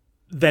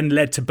then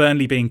led to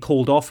Burnley being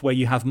called off, where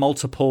you have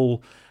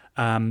multiple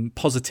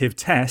positive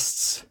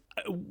tests,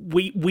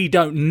 we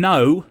don't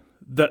know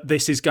that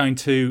this is going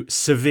to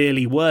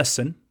severely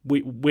worsen.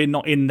 We're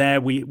not in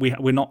there.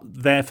 We're not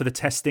there for the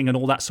testing and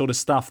all that sort of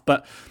stuff.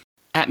 But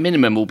at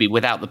minimum, we'll be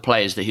without the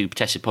players who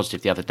tested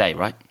positive the other day,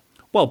 right?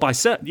 Well,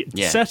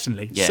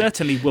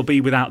 certainly we'll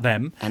be without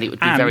them. And it would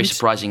be very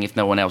surprising if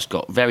no one else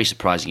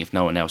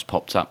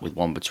popped up with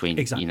one between.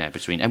 Exactly.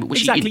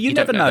 You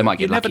never know. They might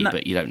get lucky,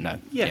 but you don't know.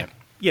 Yeah.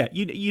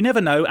 You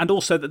never know, and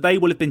also that they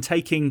will have been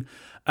taking,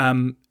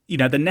 the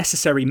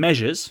necessary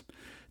measures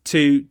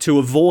to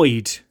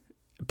avoid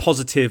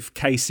positive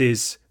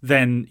cases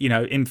then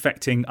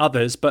infecting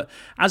others. But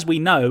as we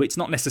know, it's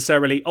not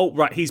necessarily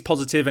he's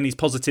positive and he's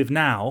positive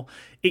now.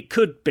 It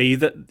could be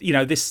that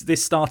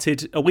this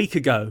started a week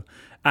ago,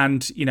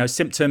 and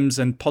symptoms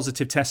and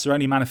positive tests are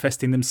only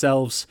manifesting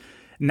themselves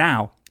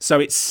now. So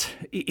it's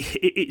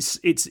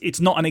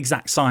not an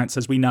exact science,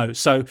 as we know.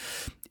 So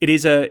it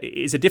is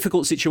a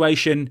difficult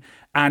situation,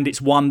 and it's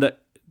one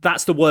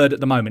that's the word at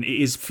the moment.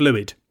 It is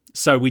fluid.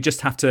 So we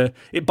just have to.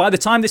 By the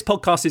time this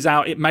podcast is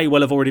out, it may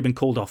well have already been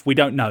called off. We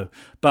don't know,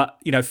 but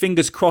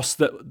fingers crossed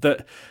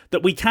that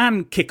we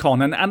can kick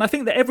on. And I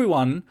think that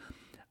everyone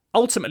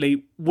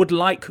ultimately would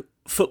like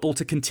football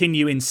to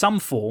continue in some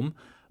form,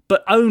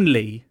 but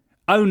only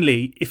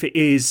if it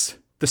is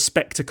the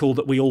spectacle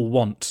that we all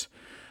want.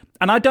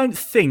 And I don't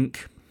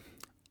think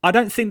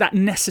that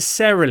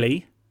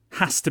necessarily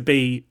has to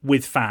be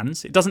with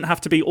fans. It doesn't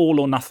have to be all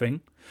or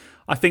nothing.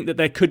 I think that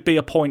there could be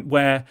a point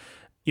where,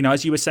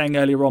 as you were saying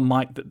earlier on,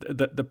 Mike,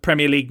 that the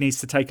Premier League needs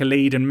to take a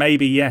lead, and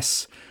maybe,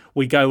 yes,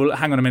 we go, well,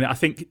 hang on a minute, I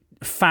think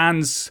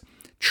fans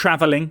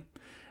travelling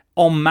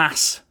en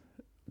masse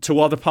to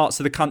other parts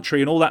of the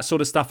country and all that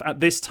sort of stuff at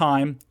this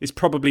time is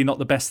probably not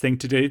the best thing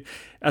to do.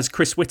 As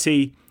Chris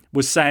Whitty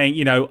was saying,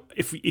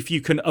 if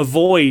you can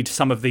avoid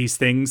some of these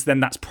things, then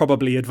that's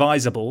probably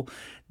advisable.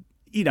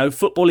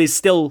 Football is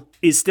still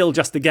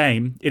just a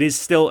game. It is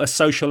still a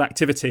social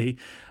activity.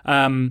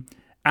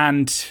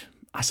 And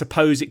I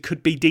suppose it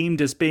could be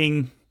deemed as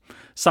being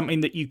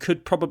something that you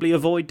could probably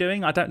avoid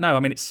doing. I don't know. I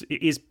mean, it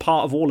is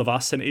part of all of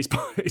us, and it's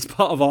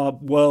part of our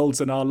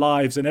worlds and our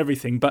lives and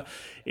everything. But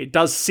it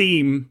does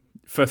seem,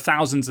 for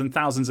thousands and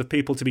thousands of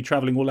people to be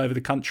travelling all over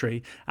the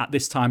country at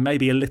this time,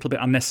 maybe a little bit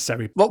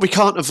unnecessary. What we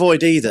can't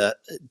avoid either,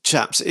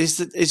 chaps,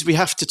 is we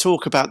have to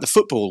talk about the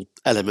football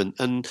element.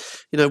 And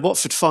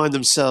Watford find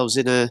themselves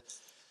in a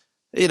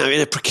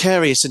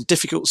precarious and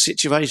difficult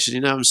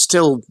situation. I'm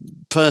still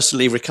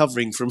personally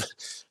recovering from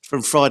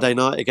Friday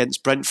night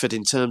against Brentford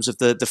in terms of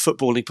the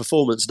footballing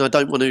performance, and I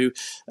don't want to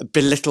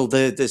belittle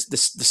the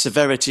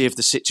severity of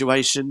the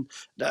situation.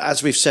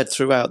 As we've said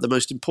throughout, the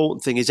most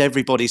important thing is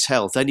everybody's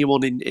health.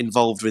 Anyone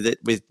involved with it,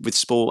 with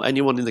sport,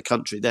 anyone in the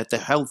country, their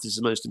health is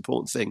the most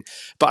important thing.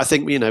 But I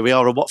think we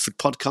are a Watford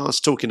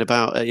podcast talking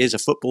about it is a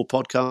football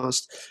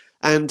podcast,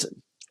 and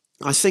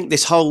I think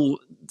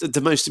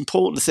the most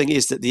important thing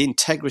is that the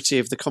integrity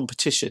of the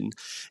competition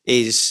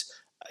is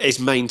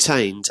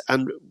maintained,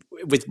 and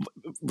with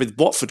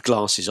Watford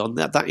glasses on,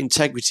 that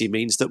integrity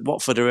means that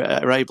Watford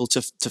are able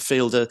to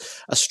field a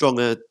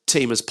stronger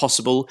team as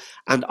possible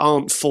and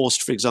aren't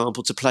forced, for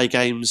example, to play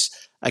games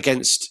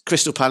against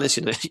Crystal Palace.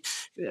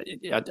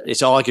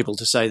 It's arguable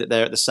to say that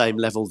they're at the same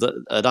level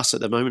at us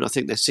at the moment. I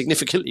think they're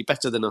significantly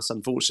better than us,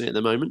 unfortunately, at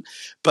the moment.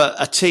 But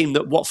a team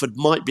that Watford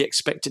might be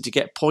expected to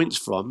get points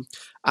from,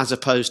 as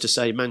opposed to,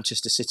 say,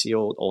 Manchester City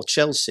or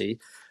Chelsea,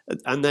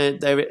 and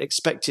they're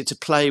expected to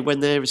play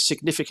when they're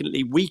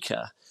significantly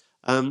weaker.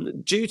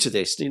 Due to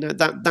this,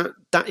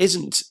 that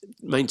isn't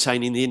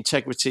maintaining the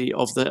integrity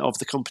of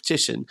the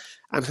competition,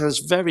 and has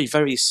very,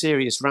 very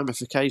serious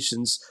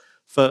ramifications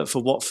for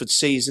Watford's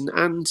season.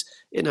 And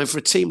for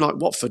a team like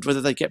Watford, whether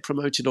they get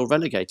promoted or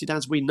relegated,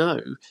 as we know,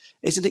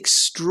 is an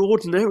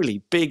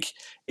extraordinarily big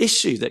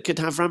issue that could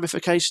have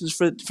ramifications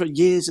for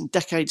years and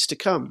decades to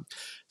come.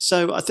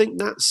 So I think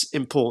that's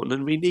important,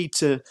 and we need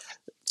to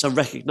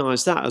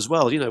recognise that as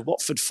well.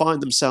 Watford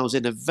find themselves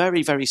in a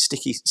very, very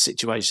sticky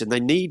situation.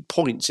 They need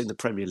points in the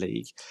Premier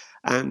League,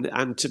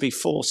 and to be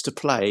forced to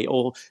play,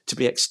 or to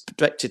be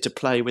expected to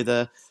play with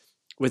a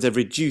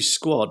reduced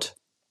squad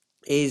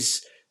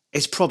is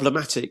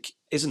problematic,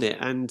 isn't it?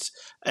 And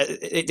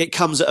it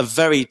comes at a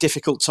very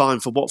difficult time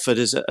for Watford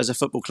as a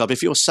football club.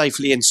 If you're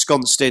safely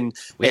ensconced in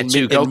we had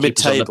two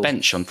goalkeepers on the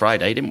bench on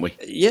Friday, didn't we?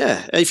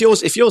 Yeah, if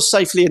you're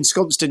safely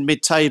ensconced in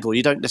mid-table,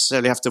 you don't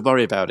necessarily have to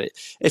worry about it.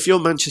 If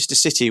you're Manchester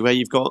City, where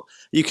you could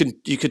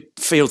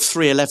field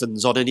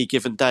 3-11s on any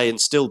given day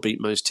and still beat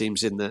most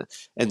teams in the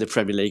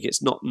Premier League,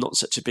 it's not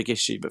such a big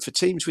issue. But for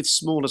teams with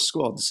smaller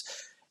squads,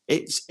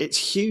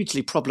 it's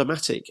hugely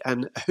problematic,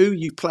 and who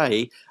you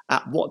play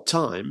at what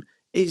time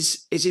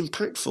is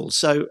impactful.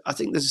 So I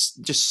think there's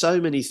just so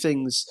many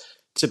things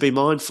to be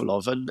mindful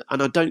of, and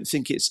I don't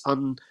think it's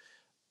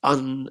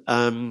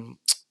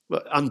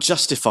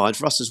unjustified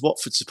for us as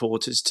Watford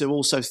supporters to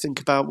also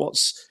think about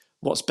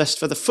what's best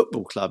for the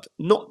football club.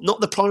 Not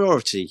the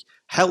priority.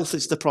 Health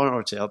is the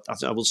priority.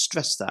 I will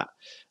stress that.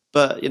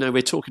 But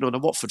we're talking on a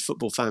Watford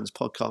Football Fans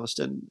podcast,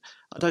 and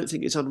I don't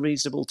think it's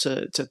unreasonable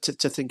to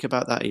think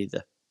about that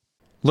either.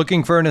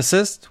 Looking for an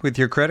assist with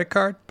your credit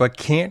card, but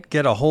can't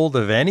get a hold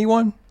of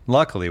anyone?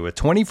 Luckily, with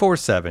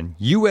 24/7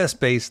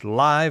 US-based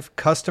live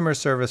customer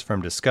service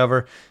from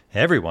Discover,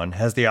 everyone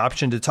has the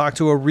option to talk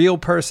to a real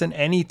person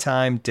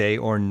anytime, day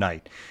or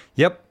night.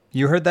 Yep,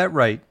 you heard that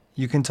right.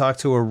 You can talk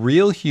to a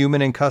real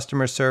human in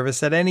customer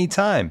service at any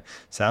time.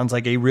 Sounds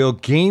like a real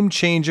game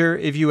changer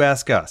if you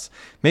ask us.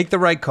 Make the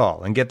right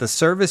call and get the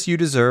service you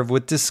deserve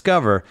with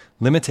Discover.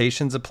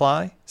 Limitations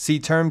apply. See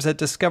terms at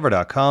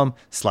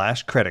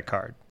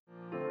discover.com/creditcard.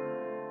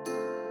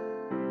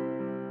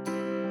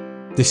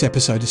 This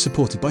episode is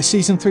supported by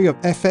Season 3 of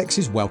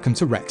FX's Welcome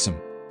to Wrexham.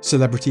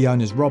 Celebrity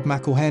owners Rob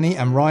McElhenney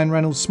and Ryan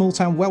Reynolds'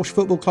 small-town Welsh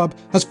football club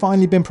has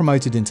finally been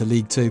promoted into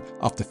League 2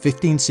 after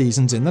 15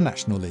 seasons in the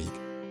National League.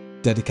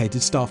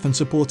 Dedicated staff and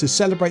supporters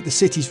celebrate the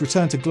city's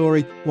return to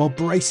glory while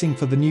bracing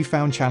for the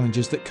newfound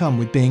challenges that come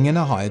with being in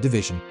a higher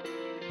division.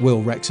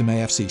 Will Wrexham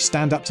AFC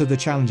stand up to the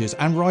challenges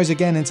and rise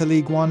again into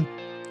League 1?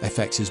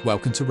 FX's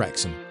Welcome to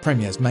Wrexham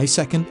premieres May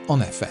 2nd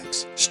on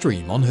FX.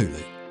 Stream on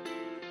Hulu.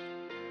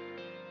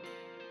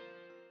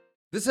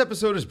 This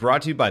episode is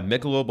brought to you by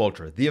Michelob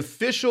Ultra, the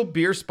official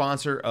beer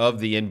sponsor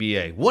of the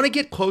NBA. Want to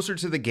get closer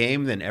to the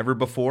game than ever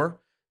before?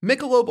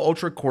 Michelob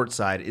Ultra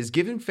Courtside is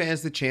giving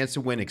fans the chance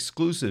to win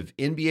exclusive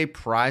NBA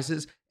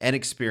prizes and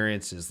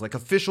experiences like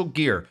official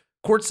gear,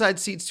 courtside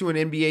seats to an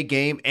NBA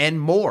game,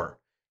 and more.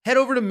 Head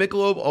over to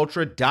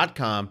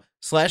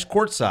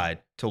MichelobUltra.com/courtside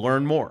to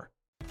learn more.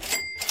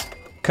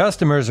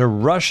 Customers are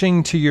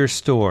rushing to your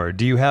store.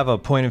 Do you have a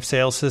point of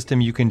sale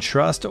system you can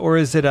trust, or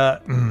is it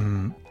a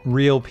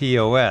real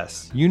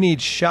POS? You need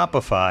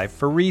Shopify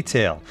for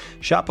retail.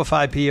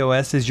 Shopify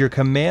POS is your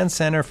command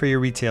center for your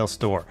retail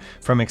store.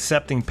 From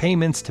accepting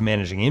payments to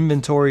managing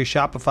inventory,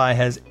 Shopify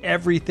has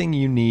everything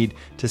you need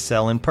to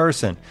sell in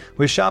person.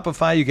 With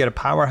Shopify, you get a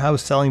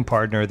powerhouse selling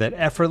partner that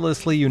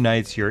effortlessly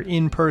unites your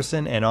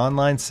in-person and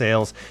online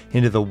sales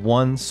into the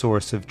one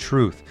source of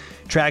truth.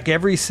 Track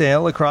every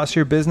sale across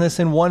your business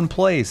in one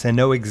place and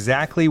know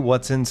exactly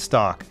what's in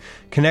stock.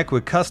 Connect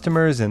with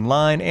customers in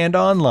line and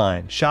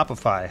online.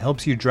 Shopify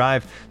helps you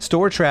drive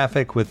store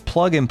traffic with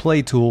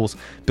plug-and-play tools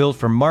built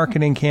for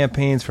marketing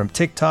campaigns from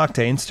TikTok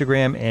to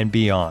Instagram and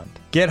beyond.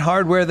 Get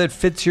hardware that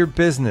fits your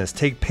business.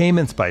 Take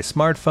payments by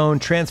smartphone,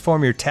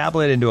 transform your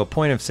tablet into a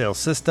point-of-sale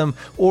system,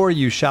 or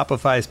use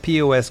Shopify's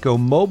POS Go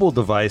mobile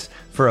device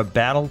for a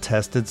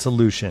battle-tested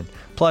solution.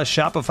 Plus,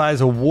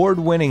 Shopify's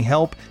award-winning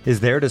help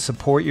is there to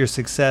support your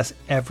success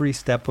every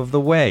step of the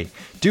way.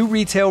 Do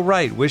retail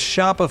right with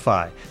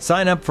Shopify.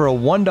 Sign up for a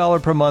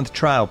 $1 per month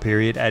trial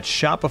period at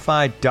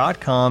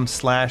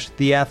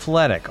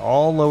shopify.com/theathletic,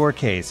 all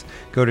lowercase.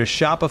 Go to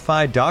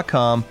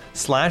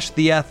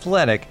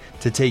shopify.com/theathletic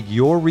to take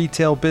your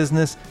retail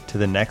business to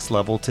the next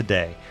level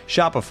today.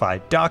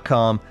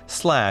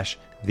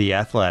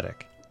 Shopify.com/theathletic.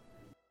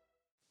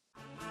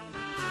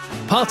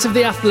 Part of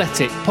the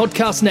Athletic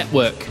Podcast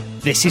Network.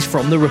 This is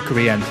From the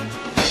Rookery End.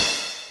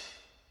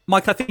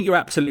 Mike, I think you're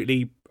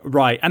absolutely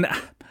right. And,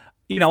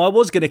 you know, I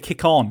was going to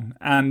kick on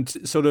and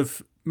sort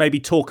of maybe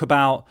talk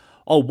about,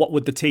 what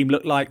would the team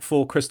look like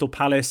for Crystal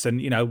Palace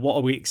and, you know, what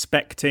are we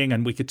expecting?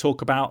 And we could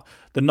talk about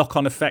the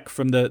knock-on effect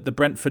from the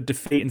Brentford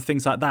defeat and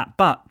things like that.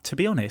 But to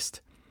be honest,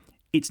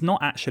 it's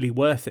not actually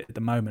worth it at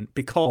the moment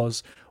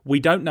because we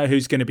don't know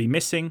who's going to be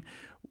missing.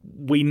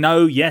 We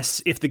know,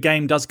 yes, if the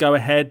game does go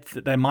ahead,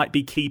 that there might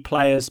be key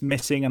players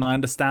missing. And I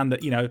understand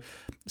that, you know,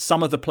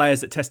 some of the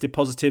players that tested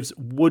positives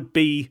would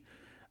be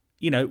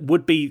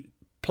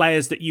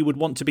players that you would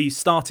want to be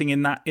starting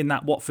in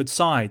that Watford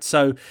side.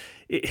 So,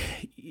 it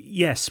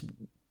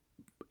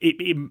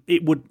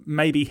would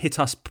maybe hit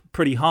us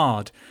pretty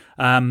hard.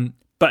 But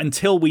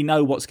until we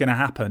know what's going to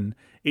happen,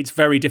 it's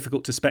very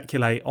difficult to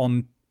speculate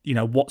on, you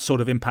know, what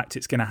sort of impact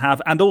it's going to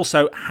have, and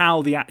also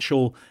how the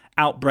actual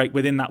outbreak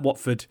within that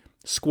Watford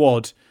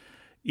squad,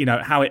 you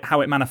know, how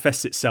it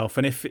manifests itself.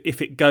 And if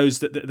it goes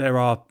that there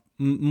are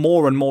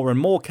more and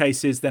more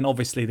cases, then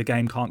obviously the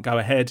game can't go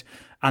ahead,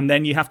 and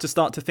then you have to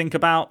start to think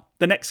about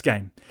the next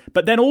game.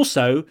 But then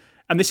also,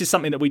 and this is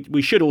something that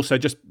we should also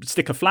just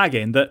stick a flag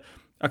in, that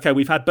okay,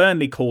 we've had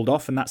Burnley called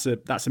off, and that's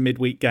a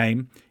midweek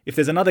game. If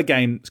there's another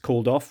game that's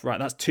called off, right,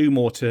 that's two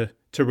more to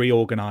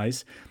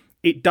reorganise.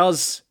 It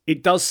does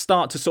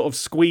start to sort of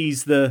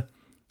squeeze the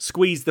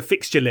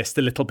fixture list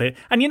a little bit.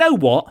 And you know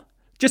what?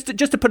 Just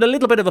to put a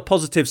little bit of a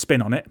positive spin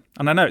on it,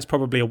 and I know it's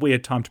probably a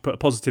weird time to put a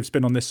positive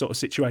spin on this sort of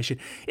situation,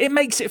 it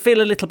makes it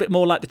feel a little bit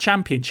more like the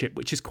Championship,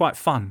 which is quite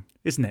fun,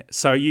 isn't it?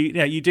 So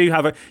you do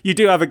have a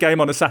game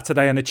on a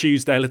Saturday and a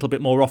Tuesday a little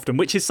bit more often,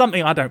 which is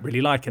something I don't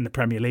really like in the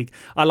Premier League.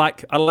 I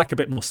like a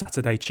bit more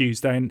Saturday,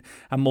 Tuesday, and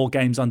more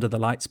games under the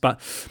lights. But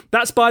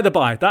that's by the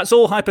by. That's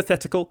all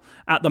hypothetical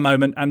at the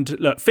moment. And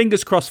look,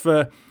 fingers crossed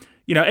for,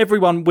 you know,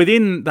 everyone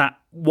within that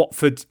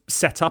Watford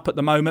setup at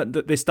the moment,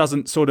 that this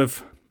doesn't sort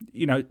of,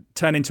 you know,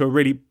 turn into a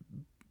really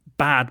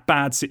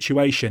bad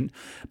situation,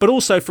 but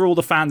also for all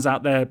the fans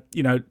out there,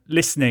 you know,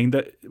 listening,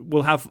 that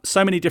will have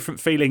so many different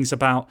feelings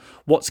about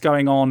what's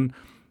going on,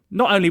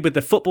 not only with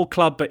the football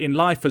club, but in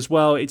life as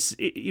well.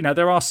 You know,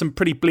 there are some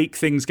pretty bleak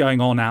things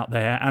going on out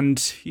there,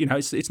 and, you know,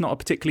 it's not a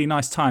particularly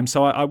nice time.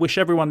 So I wish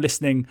everyone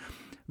listening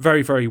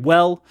very, very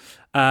well,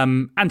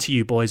 and to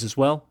you boys as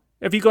well.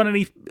 Have you got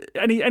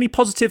any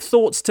positive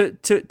thoughts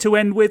to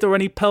end with, or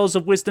any pearls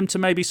of wisdom to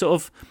maybe sort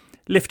of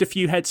lift a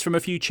few heads from a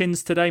few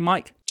chins today,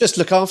 Mike? Just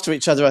look after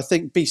each other. I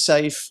think be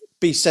safe,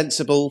 be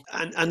sensible,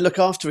 and look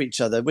after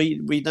each other.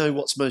 We know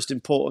what's most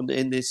important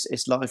in this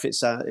life.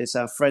 It's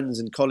our friends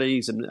and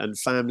colleagues and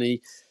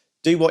family.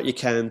 Do what you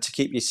can to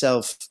keep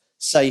yourself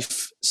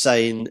safe,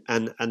 sane,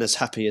 and as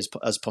happy as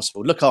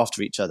possible. Look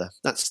after each other.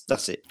 That's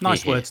it.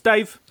 Nice words,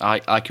 Dave.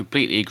 I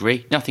completely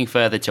agree. Nothing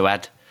further to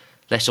add.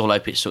 Let's all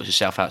hope it sorts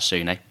itself out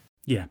soon, eh?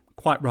 Yeah,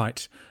 quite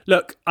right.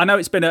 Look, I know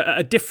it's been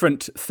a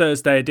different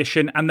Thursday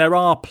edition, and there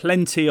are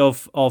plenty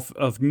of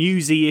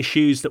newsy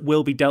issues that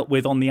will be dealt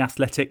with on The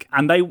Athletic,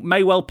 and they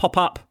may well pop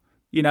up,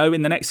 you know,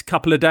 in the next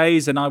couple of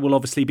days, and I will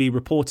obviously be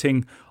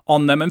reporting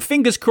on them. And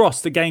fingers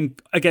crossed the game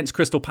against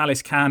Crystal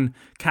Palace can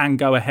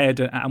go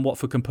ahead, and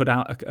Watford can put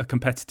out a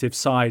competitive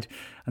side,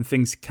 and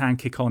things can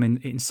kick on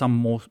in some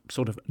more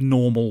sort of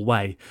normal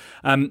way.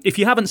 If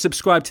you haven't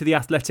subscribed to The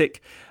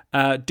Athletic,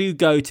 do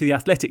go to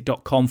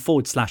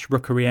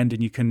theathletic.com/rookeryend,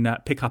 and you can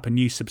pick up a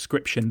new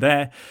subscription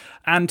there.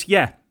 And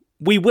yeah,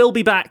 we will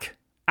be back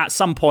at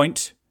some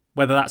point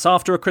whether that's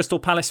after a Crystal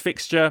Palace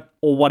fixture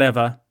or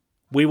whatever.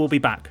 We will be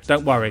back.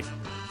 Don't worry.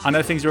 I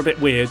know things are a bit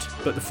weird,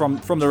 but the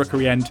From the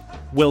Rookery End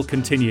will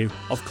continue,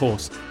 of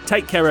course.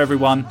 Take care,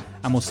 everyone,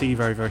 and we'll see you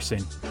very, very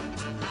soon.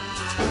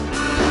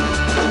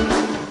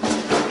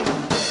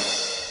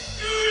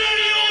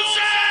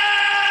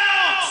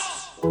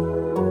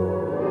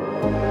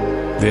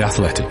 The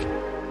Athletic.